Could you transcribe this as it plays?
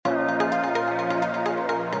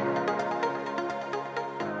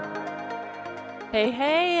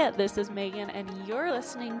Hey, this is Megan, and you're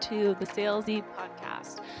listening to the Salesy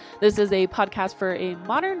Podcast. This is a podcast for a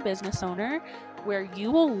modern business owner where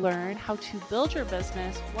you will learn how to build your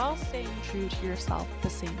business while staying true to yourself at the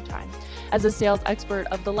same time. As a sales expert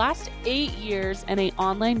of the last 8 years and an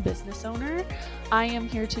online business owner, I am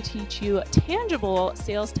here to teach you tangible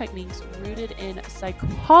sales techniques rooted in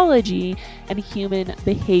psychology and human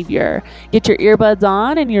behavior. Get your earbuds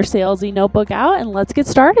on and your salesy notebook out, and let's get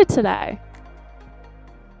started today.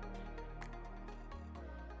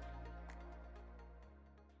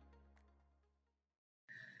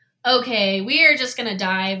 Okay, we are just going to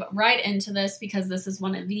dive right into this because this is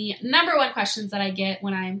one of the number one questions that I get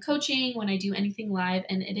when I'm coaching, when I do anything live,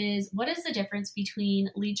 and it is, what is the difference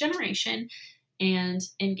between lead generation and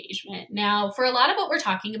engagement? Now, for a lot of what we're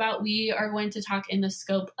talking about, we are going to talk in the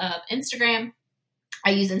scope of Instagram.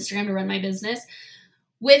 I use Instagram to run my business.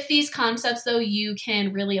 With these concepts, though, you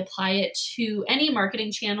can really apply it to any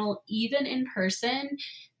marketing channel, even in person,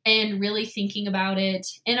 and really thinking about it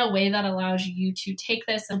in a way that allows you to take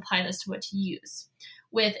this and apply this to what to use.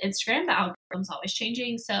 With Instagram, the algorithm's always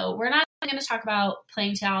changing, so we're not going to talk about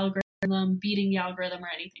playing to algorithm, beating the algorithm, or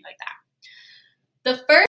anything like that. The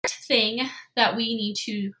first thing that we need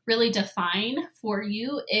to really define for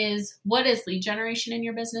you is what is lead generation in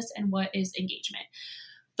your business and what is engagement.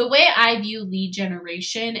 The way I view lead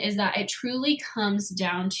generation is that it truly comes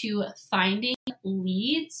down to finding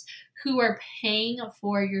leads who are paying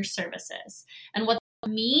for your services. And what that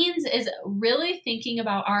means is really thinking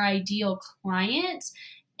about our ideal client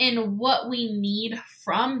and what we need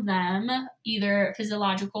from them, either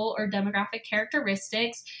physiological or demographic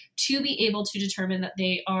characteristics, to be able to determine that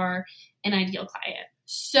they are an ideal client.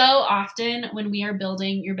 So often when we are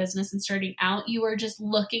building your business and starting out, you are just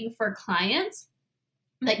looking for clients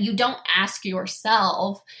that you don't ask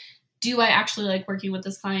yourself, do I actually like working with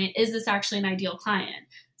this client? Is this actually an ideal client?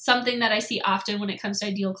 Something that I see often when it comes to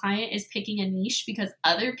ideal client is picking a niche because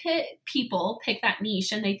other people pick that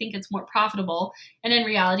niche and they think it's more profitable. And in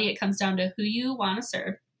reality, it comes down to who you want to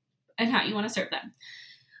serve and how you want to serve them.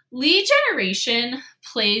 Lead generation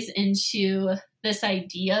plays into this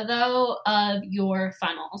idea, though, of your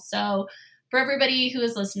funnel. So for everybody who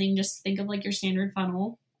is listening, just think of like your standard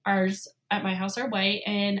funnel. Ours at my house are white,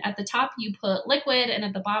 and at the top you put liquid, and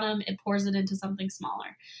at the bottom it pours it into something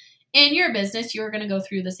smaller. In your business, you're going to go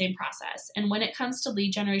through the same process. And when it comes to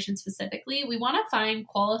lead generation specifically, we want to find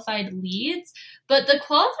qualified leads, but the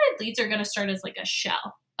qualified leads are going to start as like a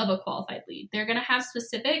shell of a qualified lead. They're going to have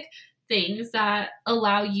specific things that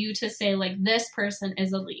allow you to say, like, this person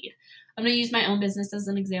is a lead. I'm going to use my own business as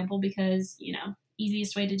an example because,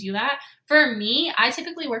 easiest way to do that. For me, I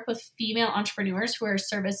typically work with female entrepreneurs who are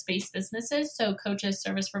service-based businesses, so coaches,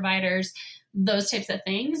 service providers, those types of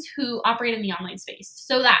things, who operate in the online space.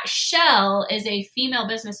 So that shell is a female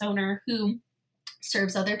business owner who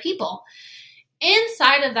serves other people.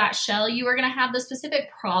 Inside of that shell, you are going to have the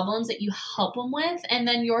specific problems that you help them with, and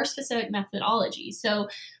then your specific methodology. So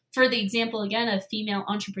for the example, again, of female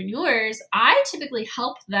entrepreneurs, I typically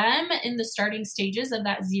help them in the starting stages of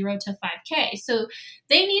that 0 to 5K. So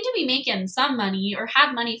they need to be making some money or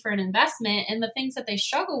have money for an investment. And the things that they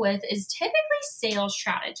struggle with is typically sales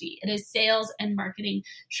strategy. It is sales and marketing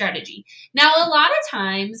strategy. Now, a lot of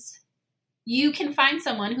times you can find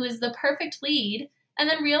someone who is the perfect lead and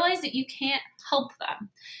then realize that you can't help them.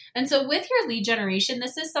 And so with your lead generation,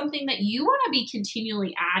 this is something that you want to be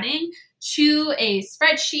continually adding to a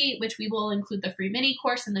spreadsheet, which we will include the free mini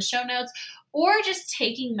course in the show notes, or just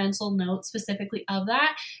taking mental notes specifically of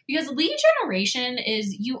that. Because lead generation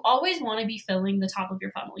is, you always want to be filling the top of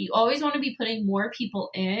your funnel. You always want to be putting more people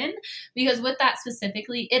in, because with that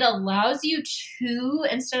specifically, it allows you to,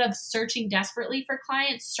 instead of searching desperately for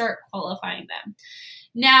clients, start qualifying them.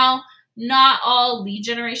 Now, not all lead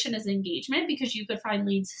generation is engagement, because you could find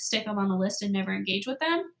leads, stick them on the list, and never engage with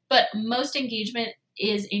them. But most engagement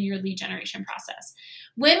is in your lead generation process.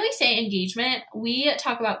 When we say engagement, we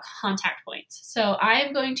talk about contact points. So I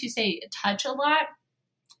am going to say touch a lot.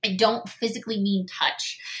 I don't physically mean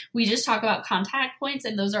touch. We just talk about contact points,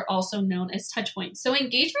 and those are also known as touch points. So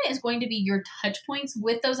engagement is going to be your touch points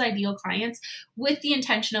with those ideal clients with the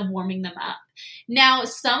intention of warming them up. Now,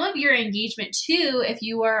 some of your engagement too, if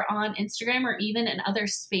you are on Instagram or even in other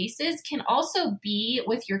spaces, can also be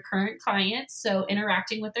with your current clients, so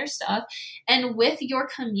interacting with their stuff, and with your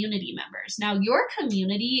community members. Now, your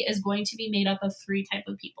community is going to be made up of 3 types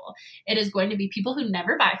of people. It is going to be people who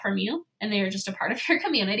never buy from you, and they are just a part of your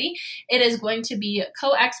community. It is going to be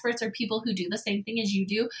co-experts or people who do the same thing as you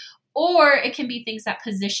do, or it can be things that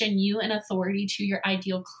position you in authority to your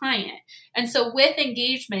ideal client. And so with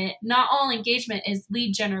engagement, not all engagement is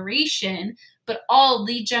lead generation, but all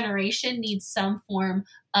lead generation needs some form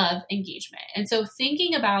of engagement. And so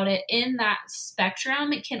thinking about it in that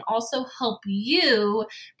spectrum, it can also help you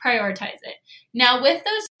prioritize it. Now, with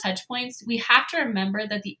those touch points, we have to remember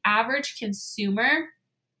that the average consumer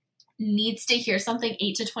needs to hear something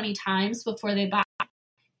 8 to 20 times before they buy.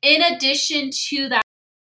 In addition to that,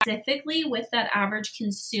 specifically with that average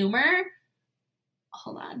consumer,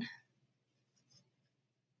 hold on.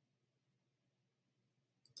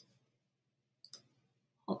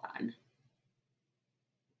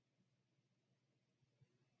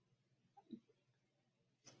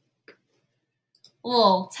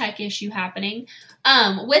 Little tech issue happening.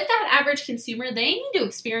 With that average consumer, they need to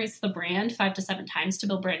experience the brand 5 to 7 times to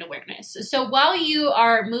build brand awareness. So while you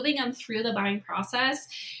are moving them through the buying process,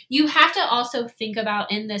 you have to also think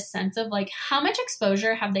about in this sense of like, how much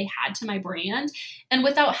exposure have they had to my brand? And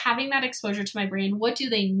without having that exposure to my brand, what do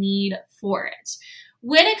they need for it?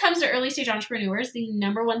 When it comes to early stage entrepreneurs, the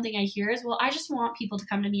number one thing I hear is, well, I just want people to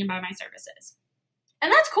come to me and buy my services.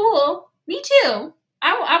 And that's cool. Me too.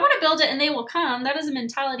 I want to build it and they will come. That is a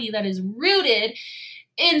mentality that is rooted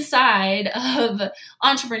inside of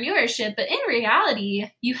entrepreneurship. But in reality,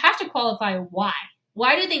 you have to qualify why.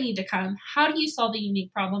 Why do they need to come? How do you solve a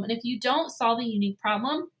unique problem? And if you don't solve a unique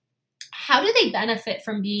problem, how do they benefit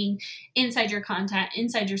from being inside your content,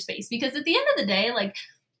 inside your space? Because at the end of the day, like,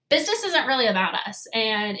 business isn't really about us.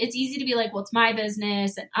 And it's easy to be like, well, it's my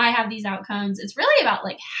business and I have these outcomes. It's really about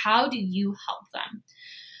like, how do you help them?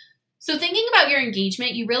 So thinking about your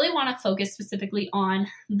engagement, you really want to focus specifically on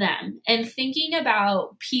them. And thinking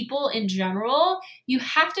about people in general, you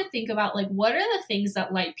have to think about like, what are the things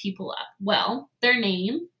that light people up? Well, their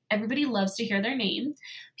name. Everybody loves to hear their name.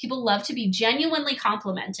 People love to be genuinely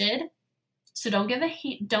complimented. So don't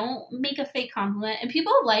make a fake compliment. And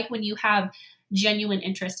people like when you have genuine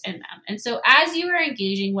interest in them. And so as you are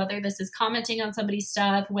engaging, whether this is commenting on somebody's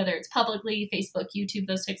stuff, whether it's publicly, Facebook, YouTube,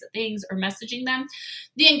 those types of things, or messaging them,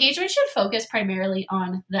 the engagement should focus primarily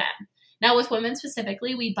on them. Now with women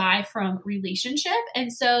specifically, we buy from relationship.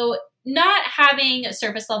 And so not having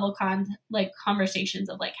surface level conversations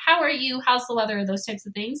of like, how are you? How's the weather? Those types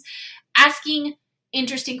of things. Asking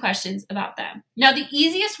interesting questions about them. Now, the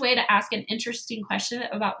easiest way to ask an interesting question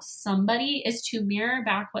about somebody is to mirror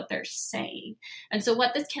back what they're saying. And so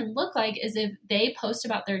what this can look like is if they post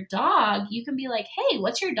about their dog, you can be like, hey,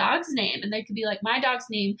 what's your dog's name? And they could be like, my dog's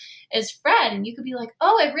name is Fred. And you could be like,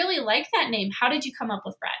 oh, I really like that name. How did you come up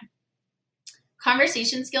with Fred?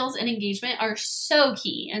 Conversation skills and engagement are so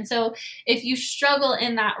key. And so if you struggle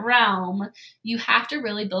in that realm, you have to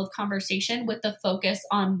really build conversation with the focus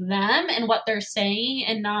on them and what they're saying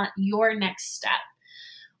and not your next step.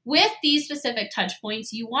 With these specific touch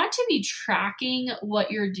points, you want to be tracking what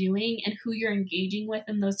you're doing and who you're engaging with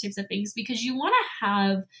and those types of things because you want to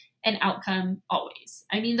have an outcome always.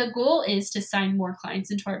 I mean, the goal is to sign more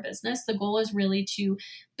clients into our business. The goal is really to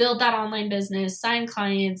build that online business, sign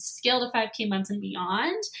clients, scale to 5K months and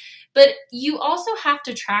beyond. But you also have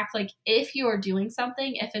to track like if you're doing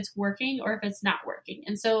something, if it's working or if it's not working.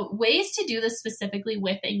 And so ways to do this specifically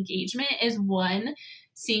with engagement is one,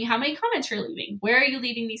 seeing how many comments you're leaving. Where are you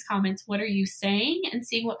leaving these comments? What are you saying? And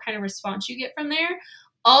seeing what kind of response you get from there.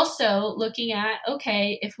 Also looking at,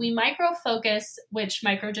 okay, if we micro focus, which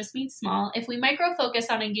micro just means small, if we micro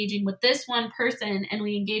focus on engaging with this one person and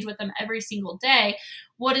we engage with them every single day,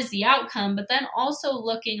 what is the outcome? But then also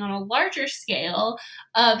looking on a larger scale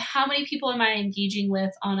of how many people am I engaging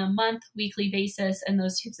with on a month, weekly basis, and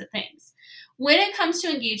those types of things. When it comes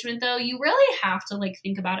to engagement though, you really have to like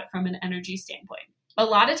think about it from an energy standpoint. A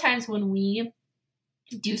lot of times when we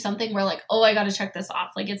do something, we're like, oh, I got to check this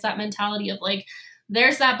off. Like it's that mentality of like,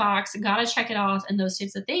 there's that box, gotta check it off and those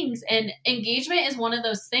types of things. And engagement is one of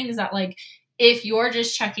those things that like, if you're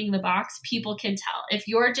just checking the box, people can tell. If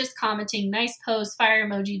you're just commenting nice post, fire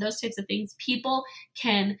emoji, those types of things, people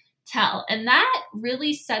can tell. And that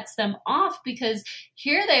really sets them off because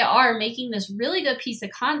here they are making this really good piece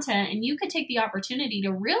of content and you could take the opportunity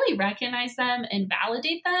to really recognize them and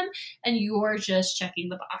validate them and you're just checking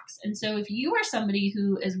the box. And so if you are somebody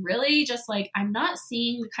who is really just like, I'm not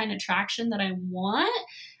seeing the kind of traction that I want,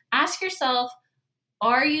 ask yourself,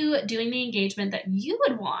 are you doing the engagement that you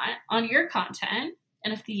would want on your content?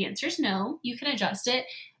 And if the answer is no, you can adjust it.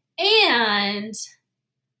 And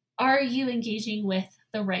are you engaging with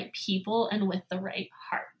the right people and with the right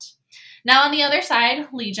heart? Now, on the other side,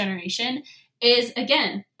 lead generation. is,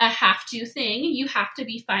 again, a have to thing. You have to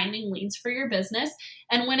be finding leads for your business.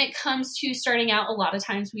 And when it comes to starting out, a lot of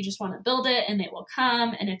times we just want to build it and they will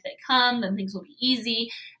come. And if they come, then things will be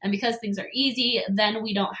easy. And because things are easy, then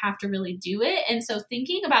we don't have to really do it. And so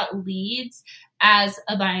thinking about leads as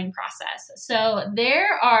a buying process. So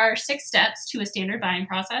there are 6 steps to a standard buying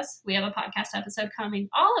process. We have a podcast episode coming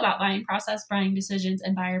all about buying process, buying decisions,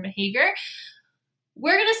 and buyer behavior.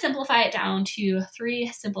 We're going to simplify it down to 3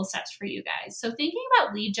 simple steps for you guys. So thinking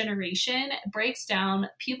about lead generation breaks down,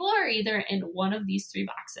 people are either in one of these 3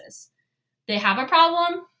 boxes. They have a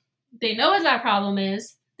problem, they know what that problem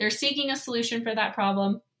is, they're seeking a solution for that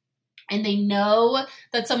problem, and they know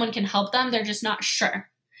that someone can help them, they're just not sure.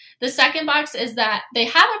 The second box is that they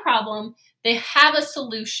have a problem, they have a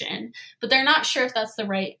solution, but they're not sure if that's the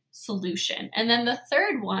right solution. And then the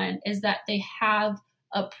third one is that they have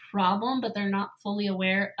a problem, but they're not fully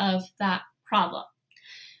aware of that problem.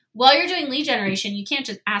 While you're doing lead generation, you can't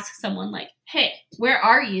just ask someone like, hey, where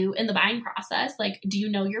are you in the buying process? Like, do you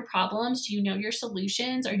know your problems? Do you know your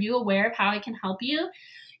solutions? Are you aware of how I can help you?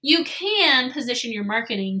 You can position your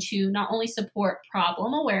marketing to not only support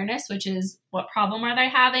problem awareness, which is what problem are they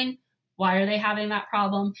having? Why are they having that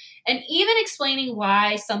problem? And even explaining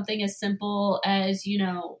why something as simple as,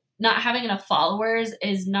 not having enough followers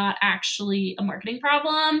is not actually a marketing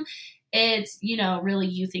problem. It's, really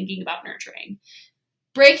you thinking about nurturing.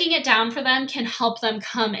 Breaking it down for them can help them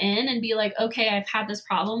come in and be like, okay, I've had this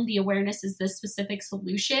problem. The awareness is this specific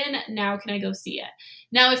solution. Now can I go see it?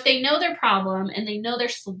 Now, if they know their problem and they know their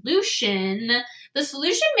solution, the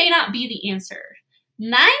solution may not be the answer.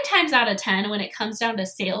 9 times out of 10, when it comes down to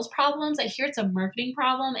sales problems, I hear it's a marketing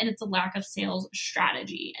problem and it's a lack of sales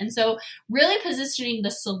strategy. And so really positioning the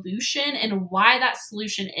solution and why that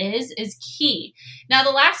solution is key. Now, the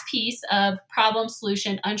last piece of problem,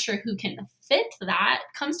 solution, unsure who can fit that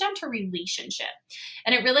comes down to relationship.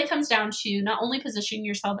 And it really comes down to not only positioning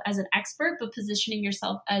yourself as an expert, but positioning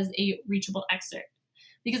yourself as a reachable expert.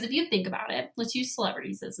 Because if you think about it, let's use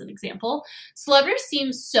celebrities as an example. Celebrities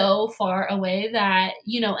seem so far away that,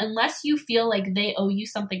 unless you feel like they owe you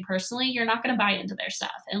something personally, you're not going to buy into their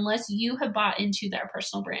stuff unless you have bought into their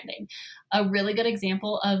personal branding. A really good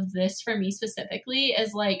example of this for me specifically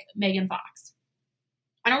is like Megan Fox.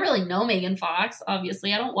 I don't really know Megan Fox,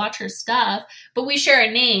 obviously. I don't watch her stuff, but we share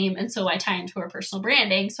a name, and so I tie into her personal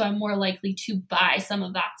branding, so I'm more likely to buy some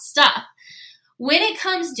of that stuff. When it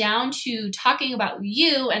comes down to talking about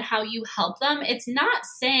you and how you help them, it's not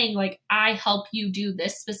saying like, I help you do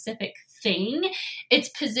this specific thing. It's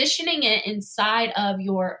positioning it inside of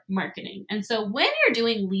your marketing. And so when you're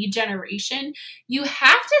doing lead generation, you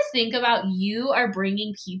have to think about you are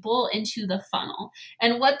bringing people into the funnel.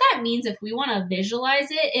 And what that means, if we want to visualize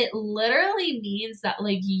it, it literally means that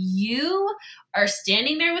like you are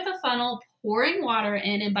standing there with a funnel, pouring water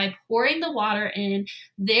in, and by pouring the water in,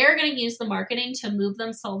 they're going to use the marketing to move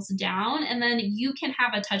themselves down, and then you can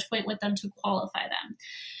have a touch point with them to qualify them.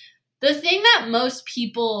 The thing that most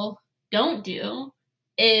people don't do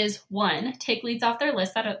is, 1, take leads off their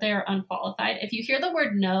list that they're unqualified. If you hear the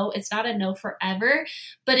word no, it's not a no forever,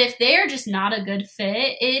 but if they are just not a good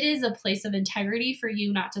fit, it is a place of integrity for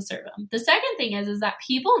you not to serve them. The second thing is that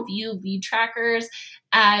people view lead trackers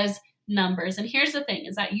as numbers. And here's the thing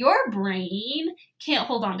is that your brain can't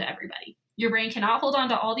hold on to everybody. Your brain cannot hold on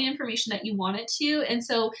to all the information that you want it to. And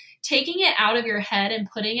so taking it out of your head and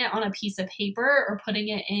putting it on a piece of paper or putting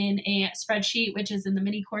it in a spreadsheet, which is in the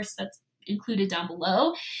mini course that's included down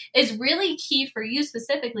below, is really key for you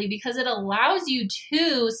specifically because it allows you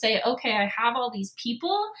to say, okay, I have all these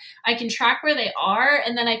people, I can track where they are,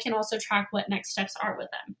 and then I can also track what next steps are with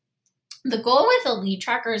them. The goal with a lead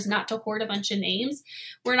tracker is not to hoard a bunch of names.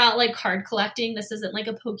 We're not like card collecting. This isn't like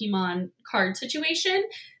a Pokemon card situation.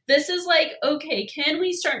 This is like, okay, can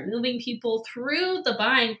we start moving people through the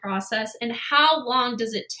buying process, and how long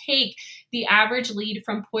does it take the average lead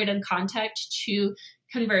from point of contact to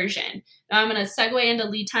conversion? Now I'm going to segue into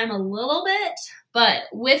lead time a little bit, but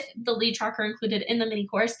with the lead tracker included in the mini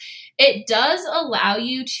course, it does allow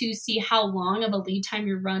you to see how long of a lead time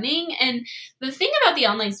you're running. And the thing about the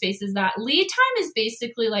online space is that lead time is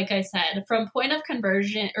basically, like I said, from point of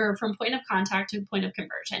conversion or from point of contact to point of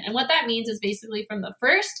conversion. And what that means is basically from the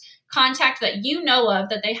first contact that you know of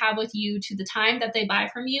that they have with you to the time that they buy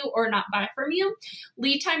from you or not buy from you.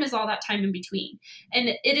 Lead time is all that time in between. And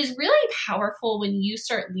it is really powerful when you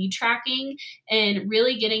start lead tracking and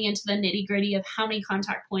really getting into the nitty gritty of how many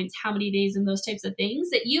contact points, how many days, and those types of things,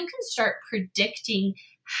 that you can start predicting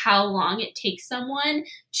how long it takes someone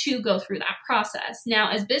to go through that process. Now,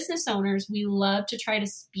 as business owners, we love to try to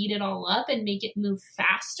speed it all up and make it move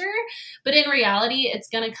faster. But in reality, it's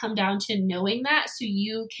going to come down to knowing that so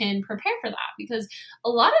you can prepare for that, because a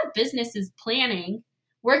lot of business is planning,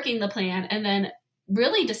 working the plan, and then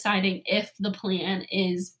really deciding if the plan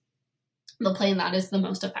is the plan that is the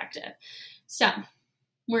most effective. So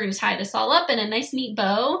we're going to tie this all up in a nice, neat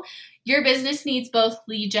bow. Your business needs both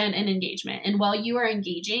lead gen and engagement. And while you are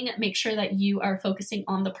engaging, make sure that you are focusing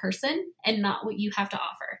on the person and not what you have to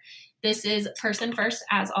offer. This is person first,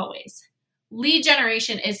 as always. Lead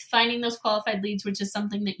generation is finding those qualified leads, which is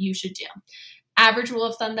something that you should do. Average rule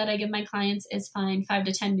of thumb that I give my clients is find 5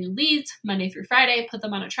 to 10 new leads Monday through Friday, put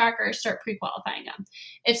them on a tracker, start pre-qualifying them.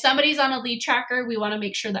 If somebody's on a lead tracker, we want to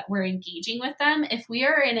make sure that we're engaging with them. If we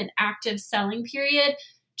are in an active selling period,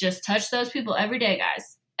 just touch those people every day,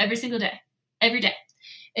 guys. Every single day. Every day.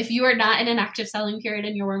 If you are not in an active selling period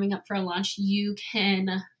and you're warming up for a launch, you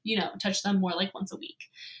can, touch them more like once a week.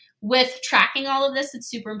 With tracking all of this, it's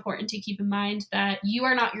super important to keep in mind that you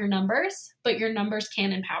are not your numbers, but your numbers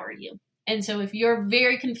can empower you. And so if you're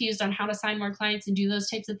very confused on how to sign more clients and do those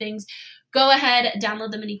types of things, go ahead,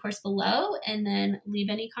 download the mini course below, and then leave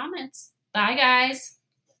any comments. Bye, guys.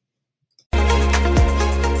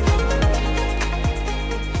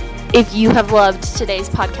 If you have loved today's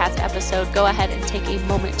podcast episode, go ahead and take a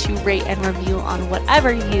moment to rate and review on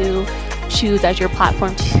whatever you choose as your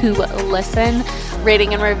platform to listen.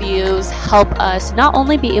 Rating and reviews help us not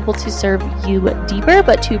only be able to serve you deeper,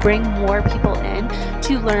 but to bring more people in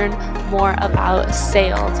to learn more about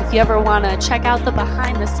sales. If you ever want to check out the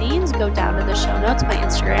behind the scenes, go down to the show notes. My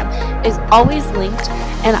Instagram is always linked,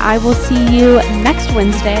 and I will see you next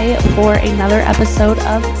Wednesday for another episode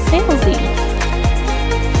of Salesy.